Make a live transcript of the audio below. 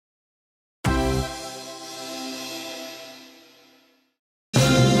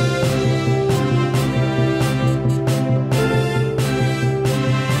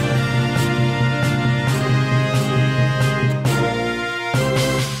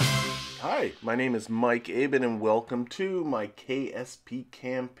Hi, my name is Mike Aben and welcome to my KSP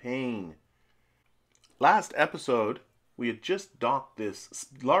campaign. Last episode, we had just docked this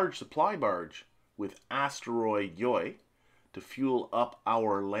large supply barge with asteroid Yoi to fuel up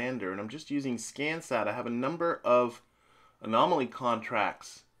our lander, and I'm just using ScanSat. I have a number of anomaly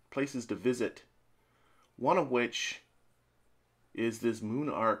contracts, places to visit, one of which is this moon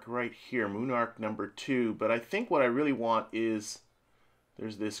arc right here, moon arc number 2, but I think what I really want is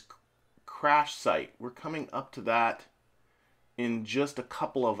there's this crash site. We're coming up to that in just a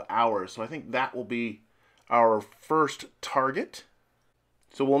couple of hours, so I think that will be our first target.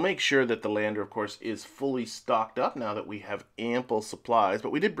 So we'll make sure that the lander, of course, is fully stocked up now that we have ample supplies,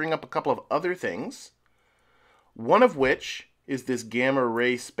 but we did bring up a couple of other things, one of which is this gamma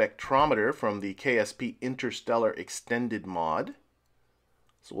ray spectrometer from the KSP Interstellar Extended mod.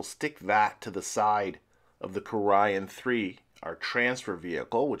 So we'll stick that to the side of the Orion 3, our transfer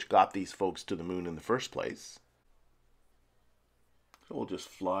vehicle, which got these folks to the moon in the first place. So we'll just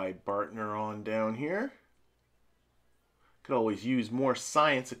fly Bartner on down here. Could always use more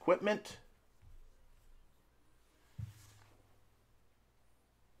science equipment.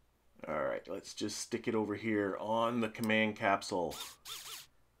 Alright, let's just stick it over here on the command capsule.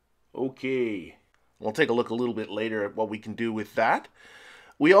 Okay. We'll take a look a little bit later at what we can do with that.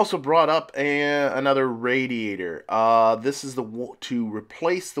 We also brought up another radiator. This is to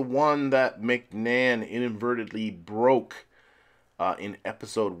replace the one that McNan inadvertently broke in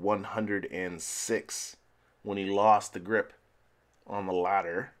episode 106 when he lost the grip on the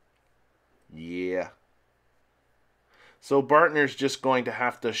ladder. Yeah. So Bartner's just going to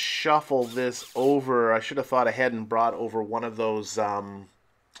have to shuffle this over. I should have thought ahead and brought over one of those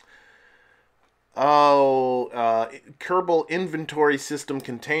Kerbal inventory system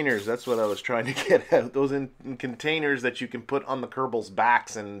containers. That's what I was trying to get at. Those in containers that you can put on the Kerbal's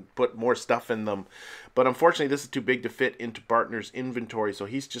backs and put more stuff in them. But unfortunately, this is too big to fit into Bartner's inventory, so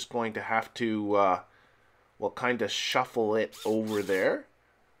he's just going to have to, well, kind of shuffle it over there.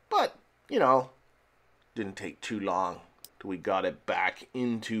 But, you know, didn't take too long till we got it back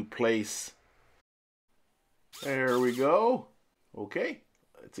into place. There we go. Okay,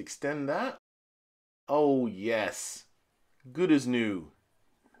 let's extend that. Oh, yes. Good as new.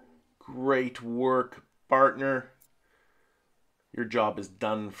 Great work, Bartner. Your job is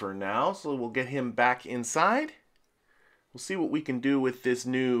done for now, so we'll get him back inside. We'll see what we can do with this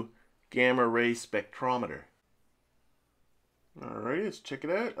new gamma ray spectrometer. Alright, let's check it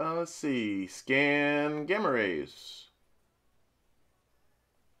out. Let's see. Scan gamma rays.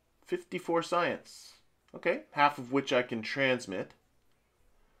 54 science. Okay, half of which I can transmit.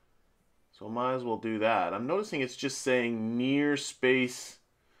 So might as well do that. I'm noticing it's just saying near space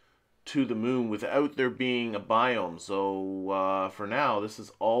to the moon without there being a biome. So for now, this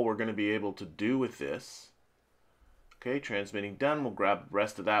is all we're going to be able to do with this. Okay, transmitting done. We'll grab the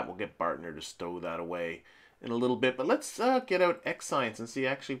rest of that. We'll get Bartner to stow that away in a little bit. But let's get out X Science and see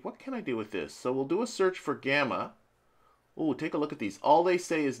actually what can I do with this. So we'll do a search for gamma. Oh, take a look at these. All they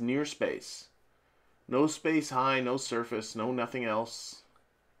say is near space. No space high, no surface, no nothing else.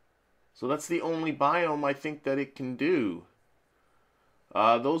 So that's the only biome I think that it can do.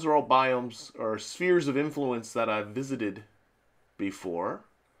 Those are all biomes or spheres of influence that I've visited before.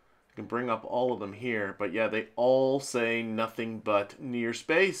 I can bring up all of them here. But yeah, they all say nothing but near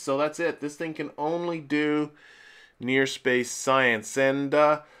space. So that's it. This thing can only do near space science. And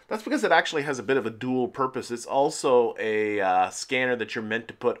that's because it actually has a bit of a dual purpose. It's also a scanner that you're meant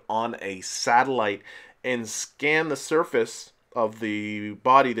to put on a satellite and scan the surface of the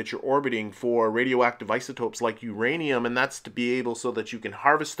body that you're orbiting for radioactive isotopes like uranium, and that's to be able so that you can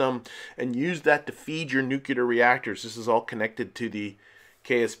harvest them and use that to feed your nuclear reactors. This is all connected to the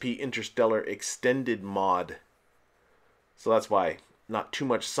KSP Interstellar Extended mod. So that's why not too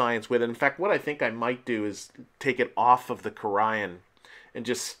much science with it. In fact, what I think I might do is take it off of the Orion and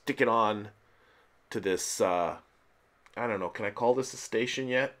just stick it on to this, I don't know, can I call this a station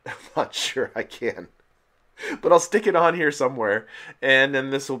yet? I'm not sure I can. But I'll stick it on here somewhere, and then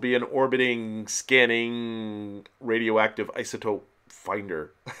this will be an orbiting, scanning, radioactive isotope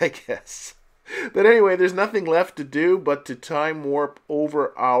finder, I guess. But anyway, there's nothing left to do but to time warp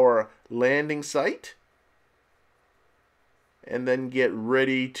over our landing site, and then get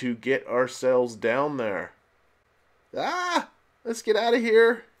ready to get ourselves down there. Let's get out of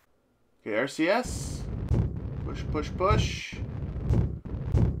here. Okay, RCS. Push, push, push.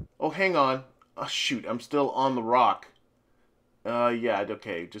 Oh, hang on. Oh, shoot, I'm still on the rock. Yeah,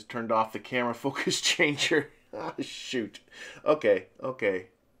 okay, just turned off the camera focus changer. Ah, shoot. Okay.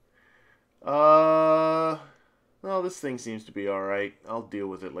 Well, this thing seems to be alright. I'll deal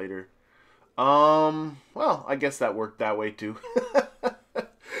with it later. Well, I guess that worked that way too.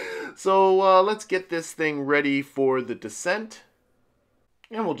 So let's get this thing ready for the descent.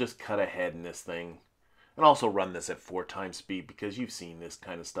 And we'll just cut ahead in this thing. And also run this at 4 times speed because you've seen this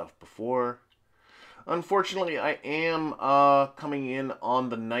kind of stuff before. Unfortunately, I am coming in on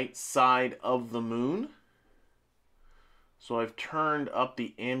the night side of the moon. So I've turned up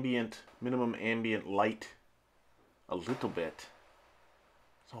the minimum ambient light a little bit.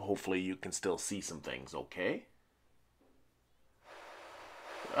 So hopefully you can still see some things okay.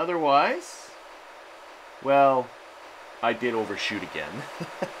 Otherwise, well, I did overshoot again.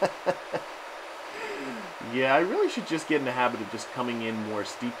 Yeah, I really should just get in the habit of just coming in more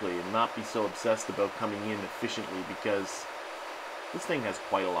steeply and not be so obsessed about coming in efficiently because this thing has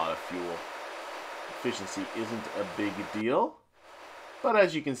quite a lot of fuel. Efficiency isn't a big deal. But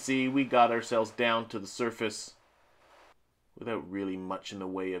as you can see, we got ourselves down to the surface without really much in the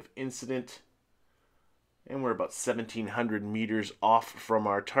way of incident. And we're about 1,700 meters off from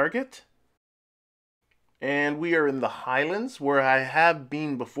our target. And we are in the highlands where I have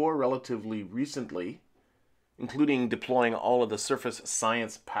been before relatively recently, including deploying all of the surface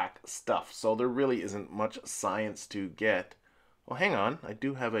science pack stuff. So there really isn't much science to get. Well, hang on. I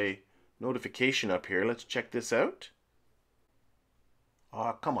do have a notification up here. Let's check this out.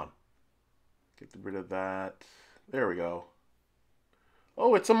 Come on. Get rid of that. There we go.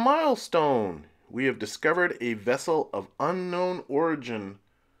 Oh, it's a milestone. We have discovered a vessel of unknown origin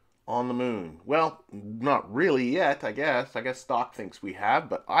on the moon. Well, not really yet, I guess. I guess Stock thinks we have,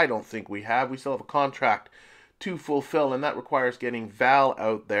 but I don't think we have. We still have a contract to fulfill, and that requires getting Val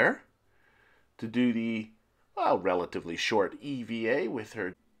out there to do the, well, relatively short EVA with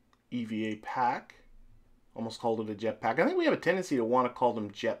her EVA pack. Almost called it a jetpack. I think we have a tendency to want to call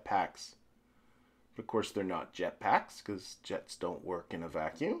them jetpacks. But of course, they're not jetpacks because jets don't work in a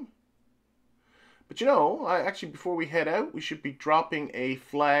vacuum. But you know, actually, before we head out, we should be dropping a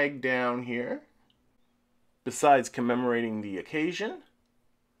flag down here. Besides commemorating the occasion,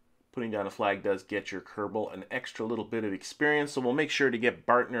 putting down a flag does get your Kerbal an extra little bit of experience. So we'll make sure to get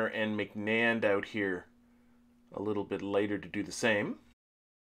Bartner and McNand out here a little bit later to do the same.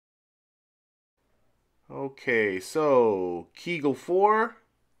 Okay, so Kegel 4.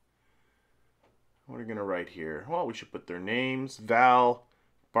 What are we going to write here? Well, we should put their names. Val,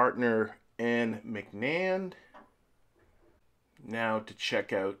 Bartner, and McNand. Now to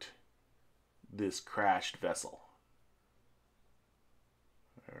check out this crashed vessel.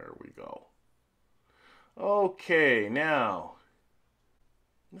 There we go. Okay, now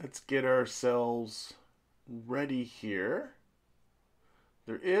let's get ourselves ready here.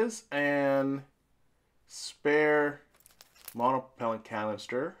 There is an spare monopropellant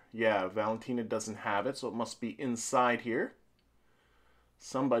canister. Yeah, Valentina doesn't have it, so it must be inside here.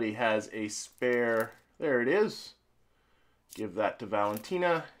 Somebody has a spare. There it is. Give that to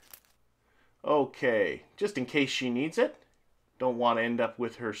Valentina. Okay, just in case she needs it. Don't want to end up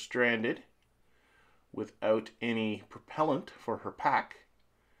with her stranded without any propellant for her pack.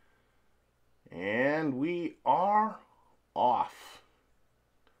 And we are off.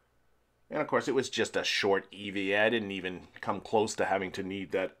 And of course, it was just a short EVA. I didn't even come close to having to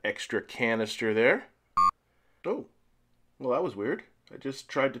need that extra canister there. Oh, well, that was weird. I just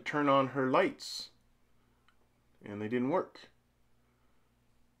tried to turn on her lights, and they didn't work.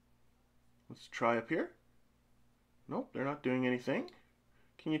 Let's try up here. Nope, they're not doing anything.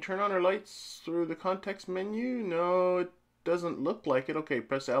 Can you turn on her lights through the context menu? No, it doesn't look like it. Okay,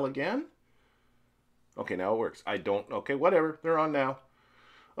 press L again. Okay, now it works. Okay, whatever. They're on now.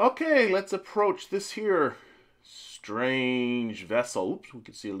 Okay, let's approach this here strange vessel. Oops, we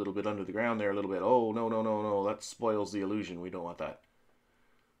can see a little bit under the ground there a little bit. Oh, no. That spoils the illusion. We don't want that.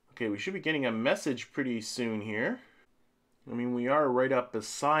 Okay, we should be getting a message pretty soon here. I mean, we are right up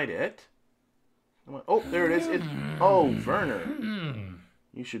beside it. Oh, there it is. Oh, Werner.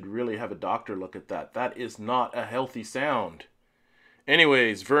 You should really have a doctor look at that. That is not a healthy sound.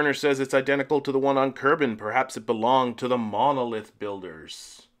 Anyways, Werner says it's identical to the one on Kerbin. Perhaps it belonged to the monolith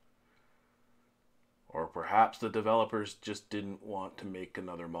builders. Or perhaps the developers just didn't want to make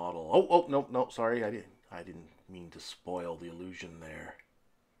another model. Oh, no, sorry. I didn't mean to spoil the illusion there.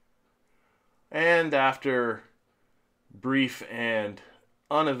 And after brief and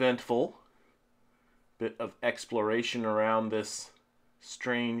uneventful bit of exploration around this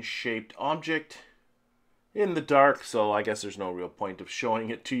strange shaped object in the dark, so I guess there's no real point of showing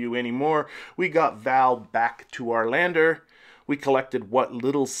it to you anymore, we got Val back to our lander. We collected what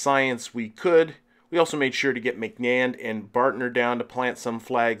little science we could. We also made sure to get McNand and Bartner down to plant some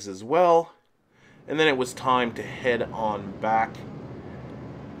flags as well. And then it was time to head on back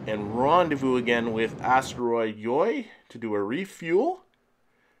and rendezvous again with asteroid Yoi to do a refuel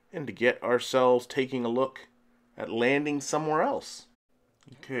and to get ourselves taking a look at landing somewhere else.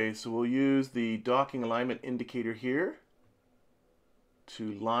 Okay, so we'll use the docking alignment indicator here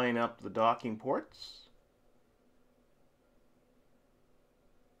to line up the docking ports.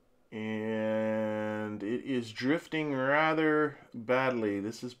 And it is drifting rather badly.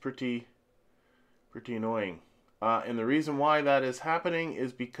 This is pretty annoying. And the reason why that is happening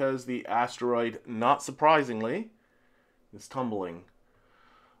is because the asteroid, not surprisingly, is tumbling.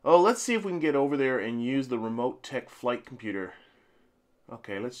 Oh, let's see if we can get over there and use the remote tech flight computer.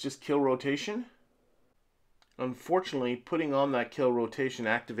 Okay, let's just kill rotation. Unfortunately, putting on that kill rotation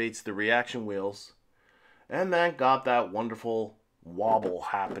activates the reaction wheels, and that got that wonderful wobble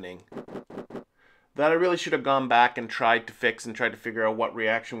happening that I really should have gone back and tried to fix and tried to figure out what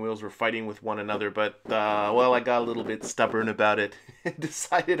reaction wheels were fighting with one another, but well, I got a little bit stubborn about it and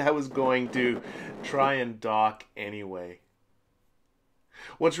decided I was going to try and dock anyway.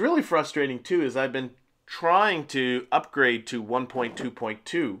 What's really frustrating too is I've been trying to upgrade to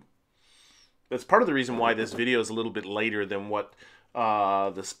 1.2.2. That's part of the reason why this video is a little bit later than what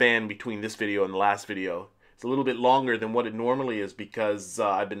the span between this video and the last video. It's a little bit longer than what it normally is because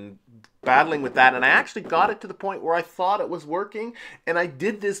I've been battling with that, and I actually got it to the point where I thought it was working, and I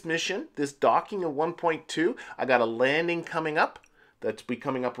did this mission, this docking of 1.2. I got a landing coming up. That's be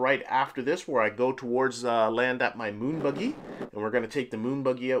coming up right after this, where I go towards land at my moon buggy, and we're going to take the moon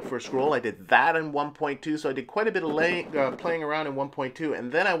buggy out for a stroll. I did that in 1.2, so I did quite a bit of playing around in 1.2,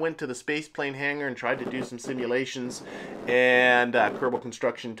 and then I went to the space plane hangar and tried to do some simulations, and Kerbal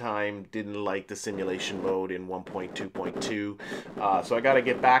Construction Time didn't like the simulation mode in 1.2.2, so I got to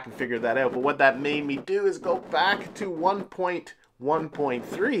get back and figure that out. But what that made me do is go back to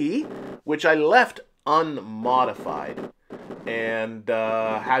 1.1.3, which I left unmodified, and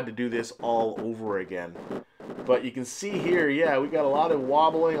had to do this all over again. But you can see here, yeah, we got a lot of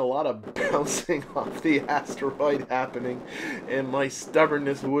wobbling, a lot of bouncing off the asteroid happening, and my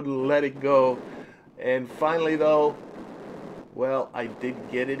stubbornness wouldn't let it go. And finally though, well, I did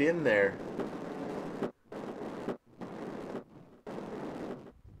get it in there.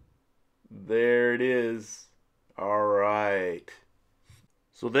 There it is. All right.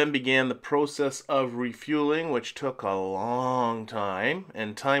 So then began the process of refueling, which took a long time,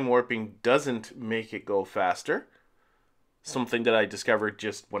 and time warping doesn't make it go faster. Something that I discovered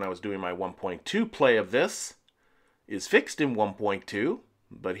just when I was doing my 1.2 play of this is fixed in 1.2,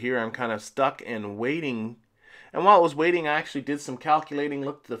 but here I'm kind of stuck and waiting. And while I was waiting, I actually did some calculating,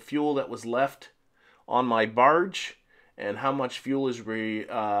 looked at the fuel that was left on my barge, and how much fuel is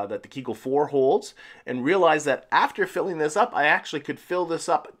that the Kegel 4 holds, and realized that after filling this up, I actually could fill this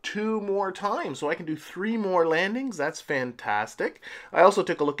up 2 more times, so I can do 3 more landings. That's fantastic. I also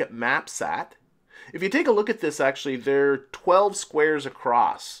took a look at MapSat. If you take a look at this, actually, there are 12 squares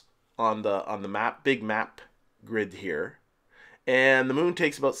across on the map, big map grid here, and the moon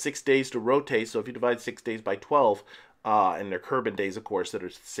takes about 6 days to rotate. So if you divide 6 days by 12, and they're Kerbin days, of course, that are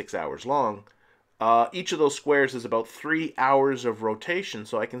 6 hours long. Each of those squares is about 3 hours of rotation,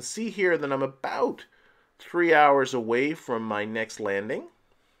 so I can see here that I'm about 3 hours away from my next landing.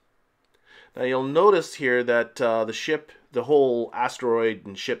 Now you'll notice here that the whole asteroid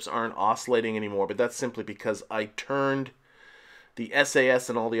and ships aren't oscillating anymore, but that's simply because I turned the SAS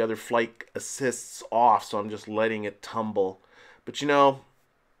and all the other flight assists off, so I'm just letting it tumble. But you know,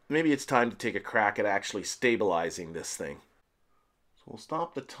 maybe it's time to take a crack at actually stabilizing this thing. So we'll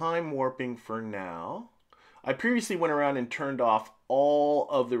stop the time warping for now. I previously went around and turned off all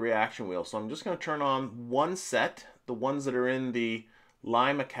of the reaction wheels. So I'm just going to turn on one set, the ones that are in the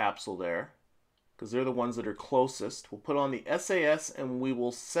Lima capsule there, because they're the ones that are closest. We'll put on the SAS and we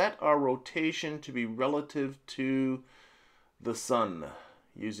will set our rotation to be relative to the sun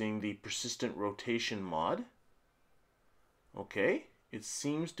using the persistent rotation mod. Okay, it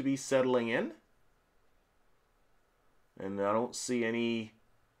seems to be settling in. And I don't see any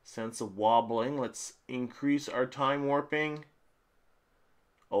sense of wobbling. Let's increase our time warping.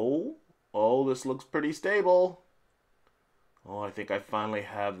 Oh, this looks pretty stable. Oh, I think I finally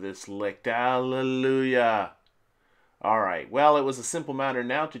have this licked. Hallelujah. All right, well, it was a simple matter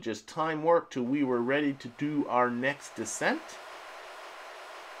now to just time warp till we were ready to do our next descent.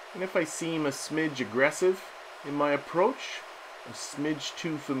 And if I seem a smidge aggressive in my approach, a smidge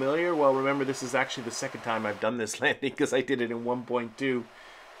too familiar, well, remember, this is actually the second time I've done this landing because I did it in 1.2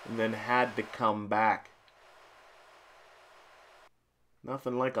 and then had to come back.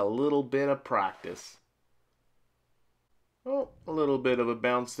 Nothing like a little bit of practice. Oh, a little bit of a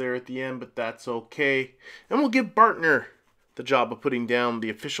bounce there at the end, but that's okay. And we'll give Bartner the job of putting down the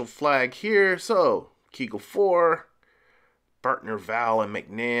official flag here. So, Kegel 4, Bartner, Val, and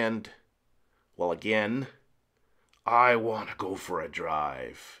McNand. Well, again, I want to go for a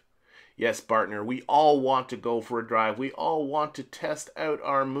drive. Yes, Bartner, we all want to go for a drive. We all want to test out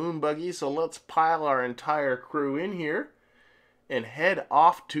our moon buggy, so let's pile our entire crew in here and head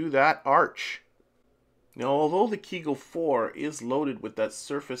off to that arch. Now, although the Kegel 4 is loaded with that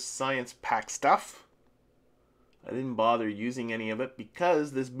surface science pack stuff, I didn't bother using any of it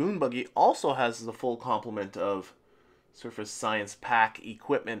because this moon buggy also has the full complement of surface science pack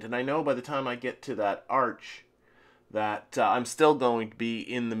equipment. And I know by the time I get to that arch that I'm still going to be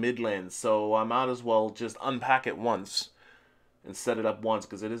in the Midlands, so I might as well just unpack it once and set it up once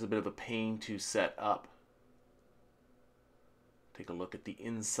because it is a bit of a pain to set up. Take a look at the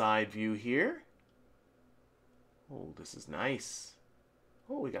inside view here. Oh, this is nice.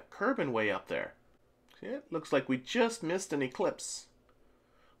 Oh, we got Kerbin way up there. It looks like we just missed an eclipse,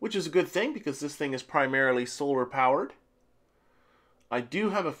 which is a good thing because this thing is primarily solar powered. I do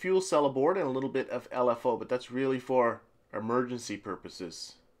have a fuel cell aboard and a little bit of LFO, but that's really for emergency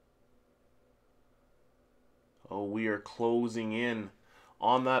purposes. Oh, we are closing in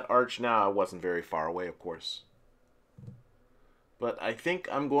on that arch now. I wasn't very far away, of course. But I think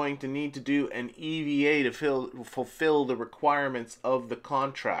I'm going to need to do an EVA to fulfill the requirements of the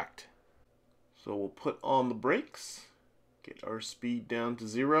contract. So we'll put on the brakes, get our speed down to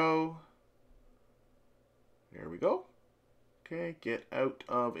 0. There we go. Okay, get out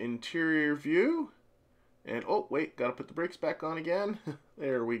of interior view. And oh, wait, gotta put the brakes back on again.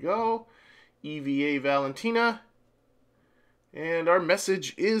 There we go. EVA Valentina. And our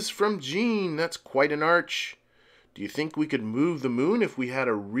message is from Gene. That's quite an arch. Do you think we could move the moon if we had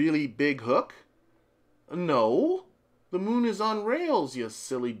a really big hook? No. The moon is on rails, you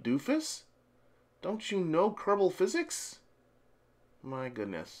silly doofus. Don't you know Kerbal physics? My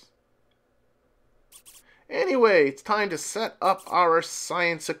goodness. Anyway, it's time to set up our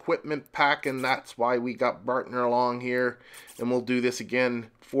science equipment pack, and that's why we got Bartner along here. And we'll do this again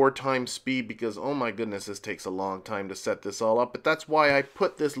 4 times speed because, oh my goodness, this takes a long time to set this all up. But that's why I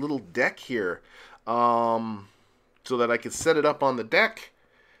put this little deck here, so that I can set it up on the deck,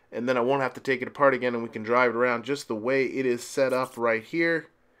 and then I won't have to take it apart again, and we can drive it around just the way it is set up right here.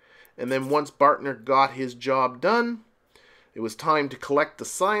 And then once Bartner got his job done, it was time to collect the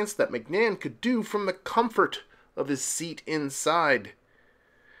science that McNand could do from the comfort of his seat inside.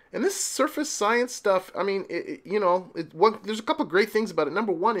 And this surface science stuff, I mean, there's a couple of great things about it.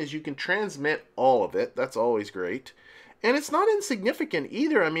 Number one is you can transmit all of it. That's always great. And it's not insignificant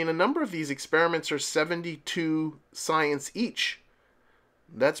either. I mean, a number of these experiments are 72 science each.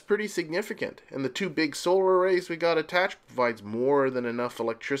 That's pretty significant. And the 2 big solar arrays we got attached provides more than enough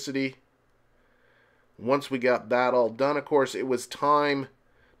electricity. Once we got that all done, of course, it was time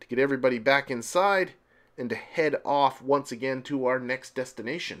to get everybody back inside and to head off once again to our next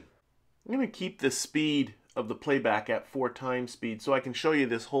destination. I'm going to keep the speed of the playback at 4 times speed so I can show you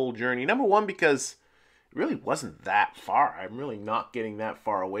this whole journey. Number one, because it really wasn't that far. I'm really not getting that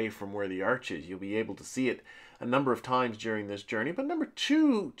far away from where the arch is. You'll be able to see it a number of times during this journey. But number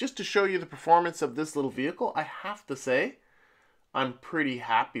two, just to show you the performance of this little vehicle, I have to say I'm pretty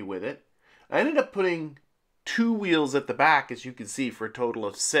happy with it. I ended up putting 2 wheels at the back, as you can see, for a total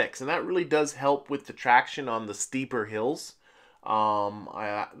of 6. And that really does help with the traction on the steeper hills.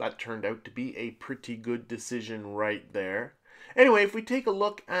 That turned out to be a pretty good decision right there. Anyway, if we take a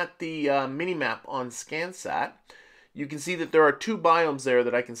look at the mini-map on ScanSat, you can see that there are 2 biomes there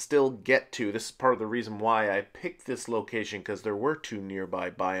that I can still get to. This is part of the reason why I picked this location, because there were 2 nearby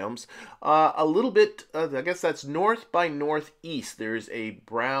biomes. A little bit, I guess that's north by northeast. There's a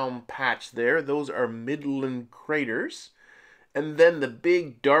brown patch there. Those are Midland craters. And then the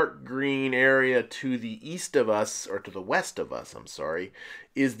big dark green area to the east of us, or to the west of us, I'm sorry,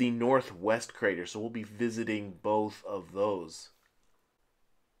 is the northwest crater. So we'll be visiting both of those.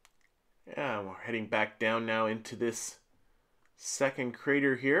 Yeah, we're heading back down now into this second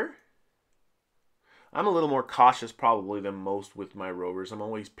crater here. I'm a little more cautious probably than most with my rovers. I'm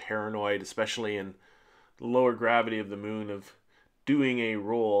always paranoid, especially in the lower gravity of the moon, of doing a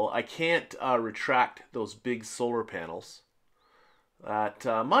roll. I can't retract those big solar panels. That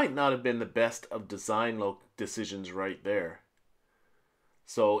might not have been the best of design decisions right there.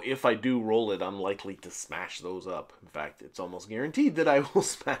 So if I do roll it, I'm likely to smash those up. In fact, it's almost guaranteed that I will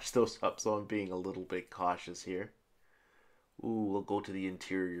smash those up, so I'm being a little bit cautious here. Ooh, we'll go to the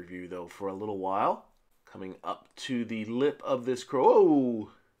interior view, though, for a little while. Coming up to the lip of this crow.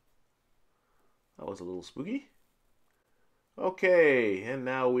 Oh! That was a little spooky. Okay, and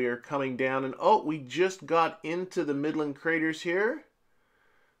now we are coming down, and oh, we just got into the Midland craters here.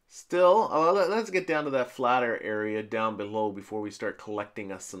 Still, let's get down to that flatter area down below before we start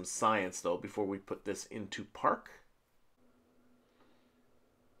collecting us some science, though, before we put this into park.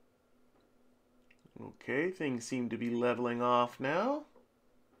 Okay, things seem to be leveling off now.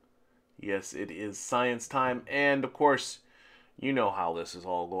 Yes, it is science time, and of course, you know how this is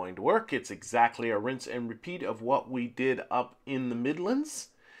all going to work. It's exactly a rinse and repeat of what we did up in the Midlands.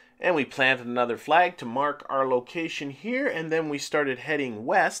 And we planted another flag to mark our location here, and then we started heading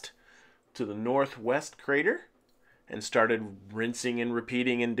west to the northwest crater and started rinsing and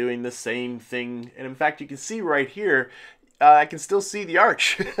repeating and doing the same thing. And in fact, you can see right here, I can still see the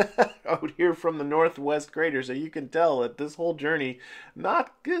arch out here from the northwest crater. So you can tell that this whole journey,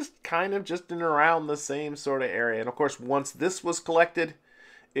 not just kind of just in around the same sort of area. And of course, once this was collected,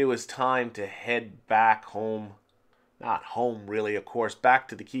 it was time to head back home. Not home, really, of course, back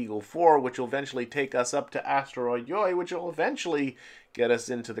to the Kegel 4, which will eventually take us up to asteroid Yoi, which will eventually get us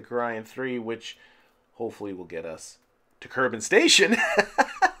into the Carian 3, which hopefully will get us to Kerbin Station.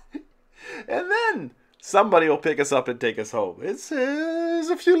 And then somebody will pick us up and take us home. There's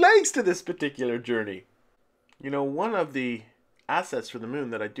a few legs to this particular journey. You know, one of the assets for the moon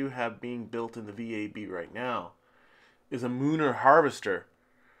that I do have being built in the VAB right now is a Mooner harvester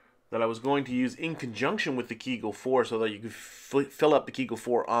that I was going to use in conjunction with the Kegel 4 so that you could fill up the Kegel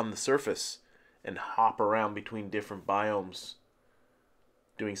 4 on the surface and hop around between different biomes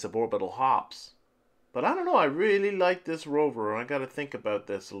doing suborbital hops. But I don't know, I really like this rover. I got to think about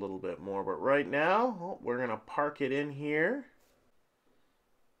this a little bit more. But right now, we're going to park it in here.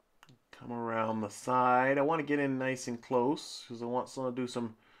 Come around the side. I want to get in nice and close because I want someone to do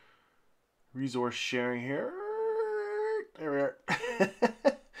some resource sharing here. There we are.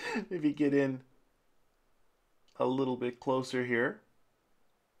 Maybe get in a little bit closer here.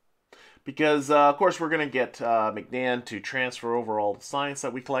 Because, of course, we're going to get McNan to transfer over all the science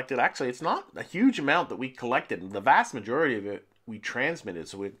that we collected. Actually, it's not a huge amount that we collected. The vast majority of it we transmitted.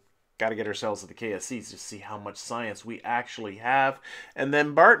 So we've got to get ourselves to the KSCs to see how much science we actually have. And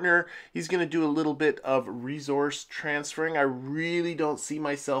then Bartner, he's going to do a little bit of resource transferring. I really don't see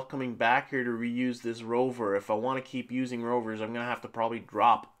myself coming back here to reuse this rover. If I want to keep using rovers, I'm going to have to probably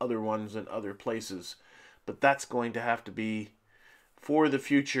drop other ones in other places. But that's going to have to be for the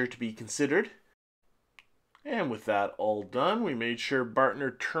future to be considered. And with that all done, we made sure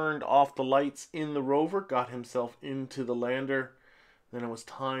Bartner turned off the lights in the rover, got himself into the lander. Then it was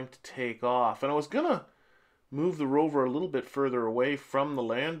time to take off. And I was going to move the rover a little bit further away from the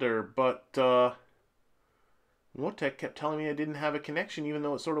lander, but Motec kept telling me I didn't have a connection, even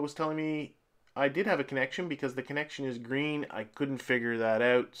though it sort of was telling me I did have a connection because the connection is green. I couldn't figure that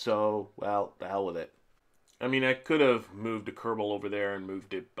out, so, well, the hell with it. I mean, I could have moved a Kerbal over there and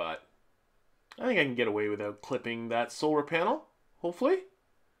moved it, but I think I can get away without clipping that solar panel, hopefully.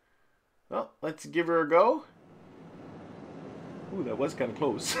 Well, let's give her a go. Ooh, that was kind of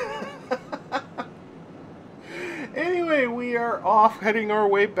close. Anyway, we are off heading our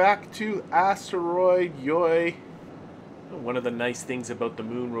way back to asteroid Yoi. One of the nice things about the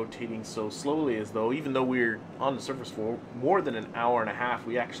moon rotating so slowly is, though, even though we're on the surface for more than an hour and a half,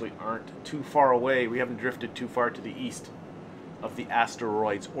 we actually aren't too far away. We haven't drifted too far to the east of the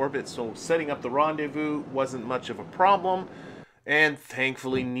asteroid's orbit, so setting up the rendezvous wasn't much of a problem. And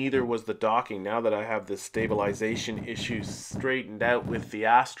thankfully, neither was the docking. Now that I have the stabilization issue straightened out with the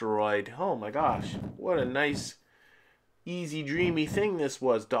asteroid, oh my gosh, what a nice, easy, dreamy thing this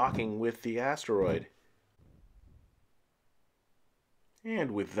was, docking with the asteroid.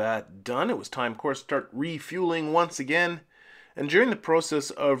 And with that done, it was time, of course, to start refueling once again. And during the process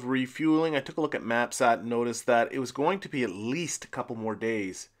of refueling, I took a look at MapSat and noticed that it was going to be at least a couple more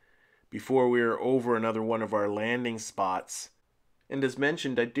days before we were over another one of our landing spots. And as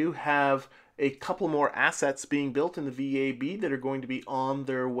mentioned, I do have a couple more assets being built in the VAB that are going to be on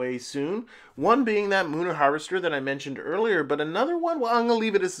their way soon. One being that Mooner Harvester that I mentioned earlier, but another one, well, I'm going to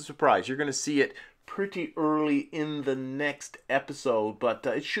leave it as a surprise. You're going to see it pretty early in the next episode, but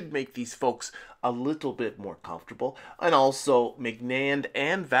it should make these folks a little bit more comfortable. And also, McNand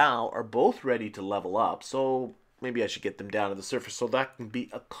and Val are both ready to level up, so maybe I should get them down to the surface so that can be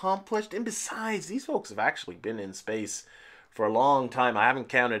accomplished. And besides, these folks have actually been in space for a long time. I haven't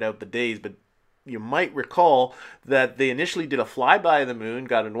counted out the days, but you might recall that they initially did a flyby of the moon,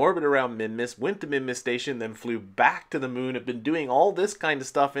 got an orbit around Minmus, went to Minmus Station, then flew back to the moon, have been doing all this kind of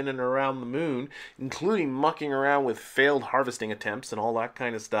stuff in and around the moon, including mucking around with failed harvesting attempts and all that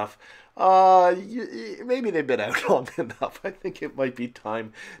kind of stuff. Maybe they've been out long enough. I think it might be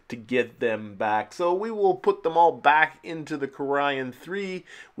time to get them back. So we will put them all back into the Corian 3.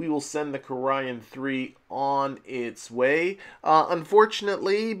 We will send the Corian 3 on its way.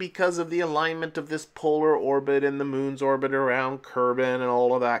 Unfortunately, because of the alignment of this polar orbit and the moon's orbit around Kerbin and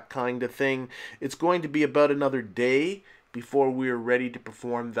all of that kind of thing, it's going to be about another day before we're ready to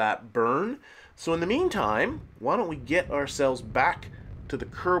perform that burn. So in the meantime, why don't we get ourselves back to the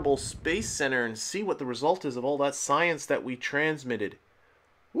Kerbal Space Center and see what the result is of all that science that we transmitted.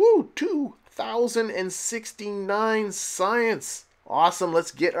 Woo! 2,069 science! Awesome,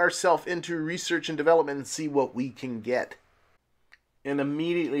 let's get ourselves into research and development and see what we can get. And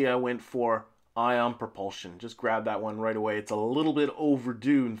immediately I went for ion propulsion. Just grab that one right away. It's a little bit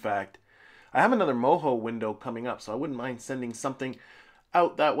overdue, in fact. I have another MOHO window coming up, so I wouldn't mind sending something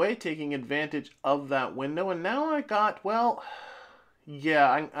out that way, taking advantage of that window. And now I got, well,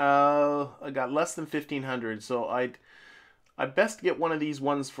 yeah, I got less than 1,500, so I'd best get one of these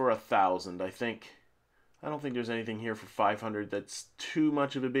ones for 1,000, I think. I don't think there's anything here for 500 that's too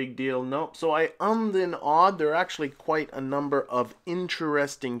much of a big deal. Nope. So I ummed and awed. There are actually quite a number of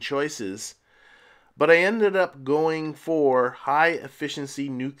interesting choices. But I ended up going for high-efficiency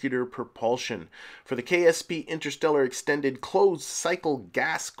nuclear propulsion for the KSP Interstellar Extended Closed Cycle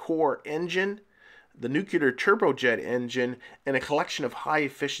Gas Core Engine, the nuclear turbojet engine, and a collection of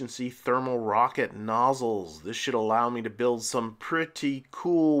high-efficiency thermal rocket nozzles. This should allow me to build some pretty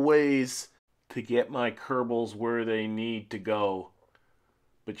cool ways to get my Kerbals where they need to go.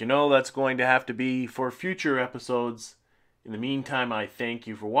 But you know that's going to have to be for future episodes. In the meantime, I thank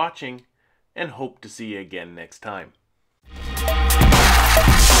you for watching and hope to see you again next time.